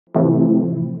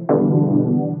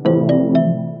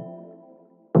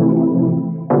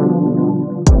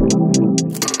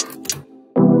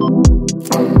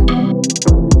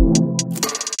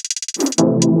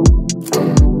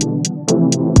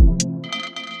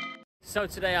So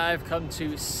today I've come to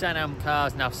Sanam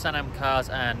Cars. Now Sanam Cars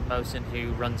and Mohsen,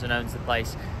 who runs and owns the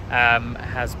place,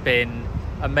 has been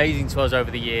amazing to us over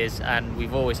the years, and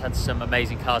we've always had some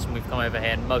amazing cars when we've come over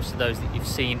here, and most of those that you've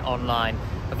seen online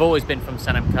have always been from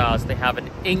Sanam Cars. They have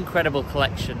an incredible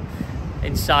collection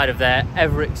inside of their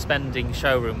ever-expanding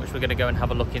showroom, which we're going to go and have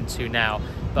a look into now.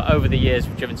 But over the years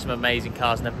we've driven some amazing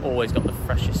cars and they've always got the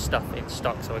freshest stuff in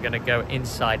stock, so we're going to go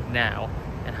inside now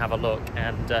and have a look,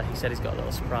 and he said he's got a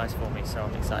little surprise for me, so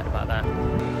I'm excited about that.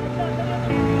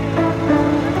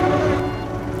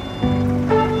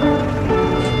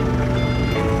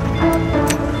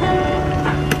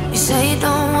 You say you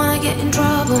don't want to get in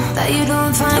trouble, that you're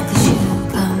doing fine cause you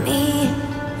got me.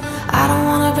 I don't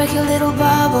want to break your little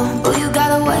bubble, but you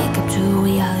gotta wake up to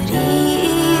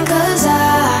reality. Cause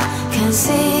I can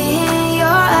see in your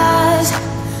eyes,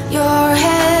 your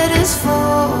head is full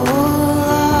of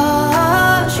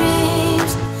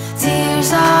dreams.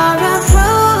 Tears aren't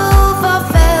proof of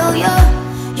failure,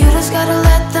 you just gotta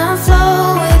let them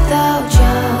flow without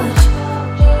judge.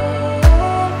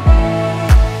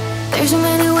 There's so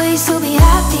many ways to be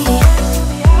happy,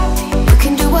 you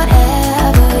can do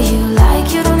whatever you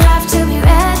like. You don't have to be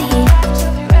ready,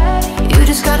 you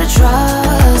just gotta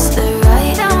trust the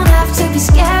right. Don't have to be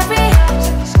scary,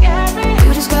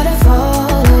 you just gotta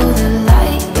follow the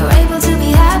light. You're able to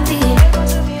be happy,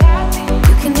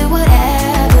 you can do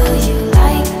whatever you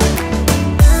like.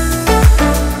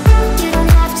 You don't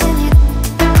have to be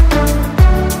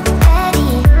ready,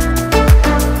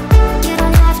 you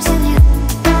don't have to be.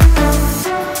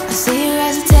 I see you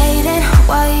hesitating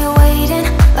while you're waiting,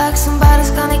 like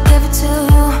somebody's gonna give it to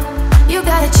you. You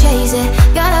gotta chase it,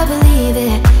 gotta believe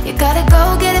it, you gotta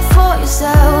go get it for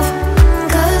yourself.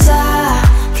 Cause I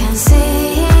can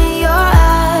see in your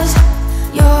eyes,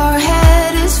 your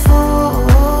head is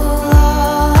full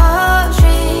of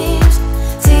dreams.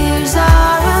 Tears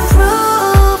aren't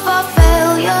proof of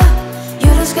failure, you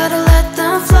just gotta let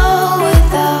them flow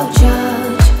without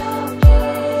judge.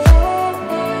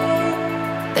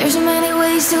 There's so many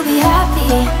ways to be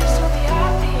happy,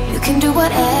 you can do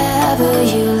whatever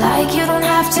you like. You don't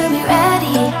have to be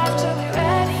ready,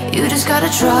 you just gotta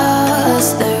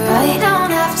trust the right.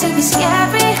 Don't have to be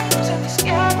scary,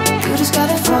 you just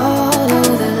gotta follow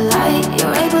the light.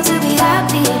 You're able to be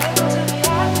happy,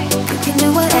 you can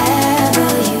do whatever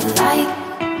you like.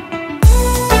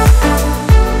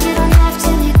 You don't have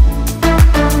to be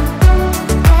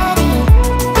ready,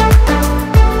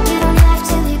 you don't have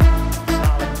to be.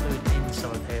 So I'll include in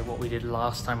some of here what we did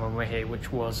last time when we were here,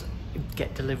 which was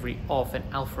get delivery of an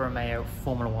Alfa Romeo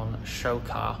Formula One show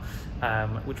car,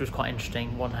 which was quite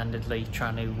interesting, one-handedly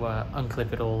trying to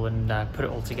unclip it all and put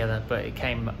it all together, but it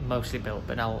came mostly built.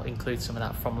 But I'll include some of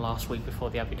that from last week before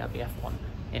the Abu Dhabi F1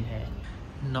 in here.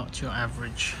 Not your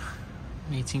average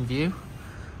meeting view.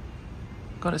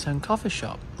 Got its own coffee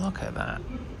shop, look at that.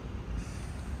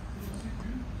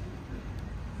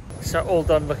 So all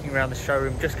done looking around the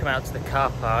showroom, just come out to the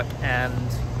car park and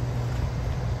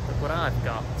look what I've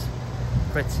got.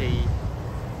 Pretty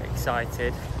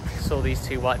excited. Saw these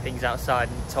two white things outside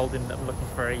and told him that I'm looking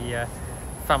for a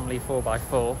family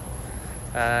 4x4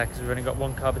 because we've only got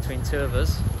one car between two of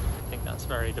us. I think that's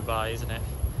very Dubai, isn't it?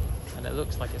 And it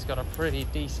looks like it's got a pretty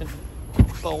decent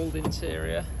bold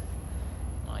interior.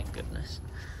 My goodness.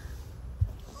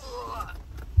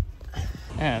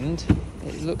 And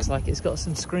it looks like it's got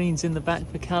some screens in the back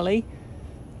for Cali.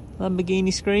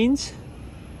 Lamborghini screens.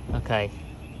 Okay,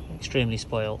 extremely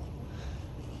spoiled.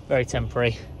 Very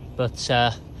temporary, but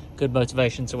good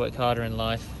motivation to work harder in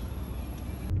life.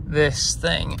 This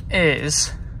thing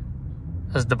is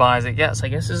as Dubai as it gets, I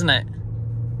guess, isn't it?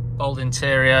 Bold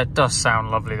interior, does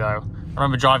sound lovely though. I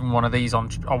remember driving one of these on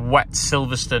wet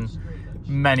Silverstone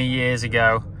many years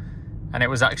ago, and it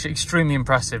was actually extremely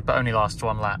impressive, but only lasts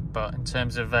one lap. But in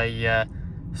terms of a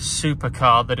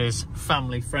supercar that is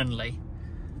family friendly,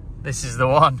 this is the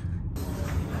one.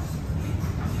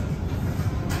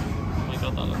 Oh my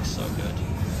god, that looks so good.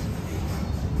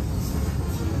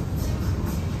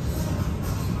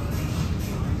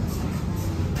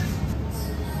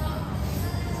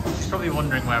 She's probably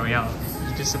wondering where we are.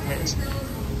 He disappeared.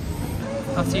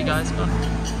 After you guys, gone.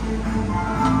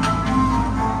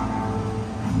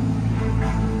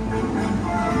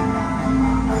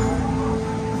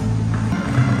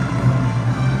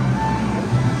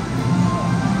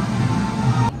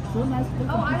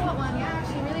 Oh, I want one. Yeah, I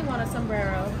actually really want a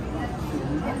sombrero.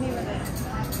 Hit me with it.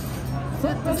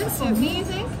 Does it suit me, you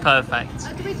think?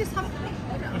 Perfect. Do we just have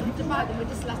divide them? We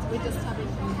just have it.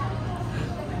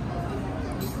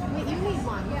 Wait, you need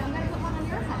one. Yeah, I'm gonna put one on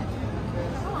your head.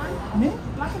 Go on. Me?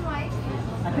 Black and white.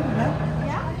 I think that.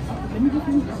 Yeah? Let me just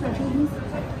finish this.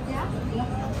 Yeah?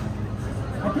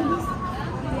 I think this.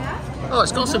 Yeah? Oh,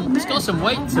 it's got some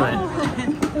weight to it.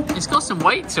 It's got some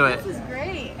weight to it. This is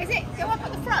great. Is it go up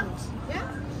at the front? Yeah?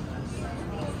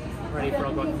 Ready for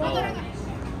a good fall.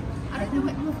 I don't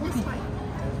know it this way.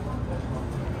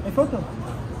 A photo.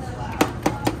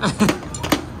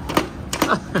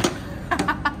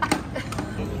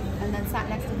 And then sat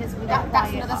next to his with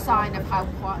that's another sign of how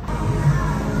quiet.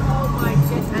 Oh my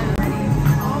goodness.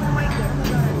 Oh my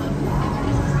goodness.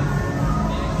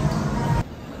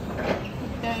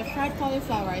 The fried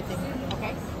cauliflower, I think.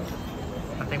 Okay.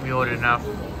 I think we ordered enough.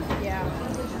 Yeah.